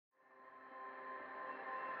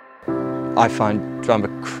I find drama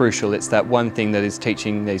crucial. It's that one thing that is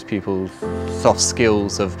teaching these people soft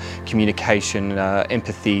skills of communication,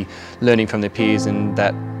 empathy, learning from their peers, and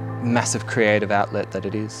that massive creative outlet that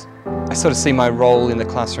it is. I sort of see my role in the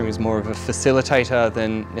classroom as more of a facilitator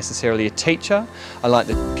than necessarily a teacher. I like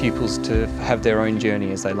the pupils to have their own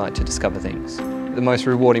journey as they like to discover things. The most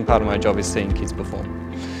rewarding part of my job is seeing kids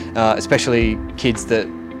perform, especially kids that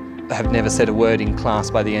have never said a word in class.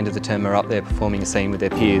 By the end of the term are up there performing a scene with their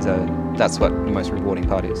peers. That's what the most rewarding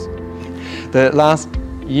part is. The last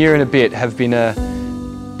year and a bit have been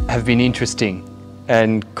interesting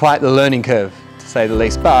and quite the learning curve, to say the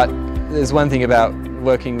least. But there's one thing about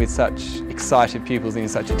working with such excited pupils in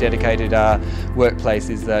such a dedicated workplace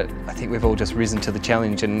is that I think we've all just risen to the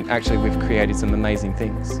challenge, and actually we've created some amazing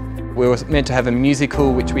things. We were meant to have a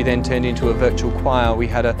musical which we then turned into a virtual choir. We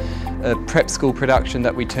had a prep school production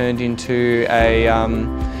that we turned into a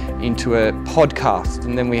podcast,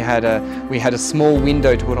 and then we had a small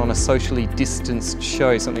window to put on a socially distanced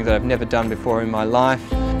show, something that I've never done before in my life.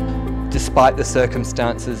 Despite the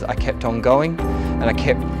circumstances, I kept on going and I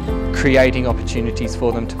kept creating opportunities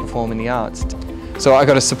for them to perform in the arts. So I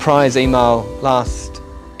got a surprise email last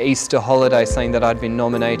Easter holiday saying that I'd been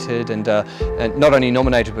nominated, and not only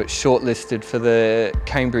nominated but shortlisted for the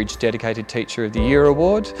Cambridge Dedicated Teacher of the Year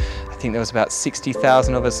award. I think there was about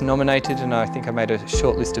 60,000 of us nominated, and I think I made a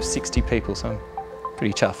short list of 60 people, so I'm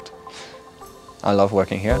pretty chuffed. I love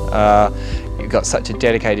working here. You've got such a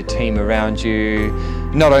dedicated team around you.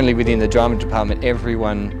 Not only within the drama department,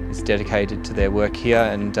 everyone is dedicated to their work here,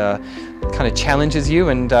 and kind of challenges you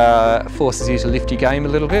and forces you to lift your game a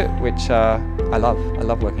little bit, which I love. I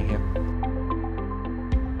love working here.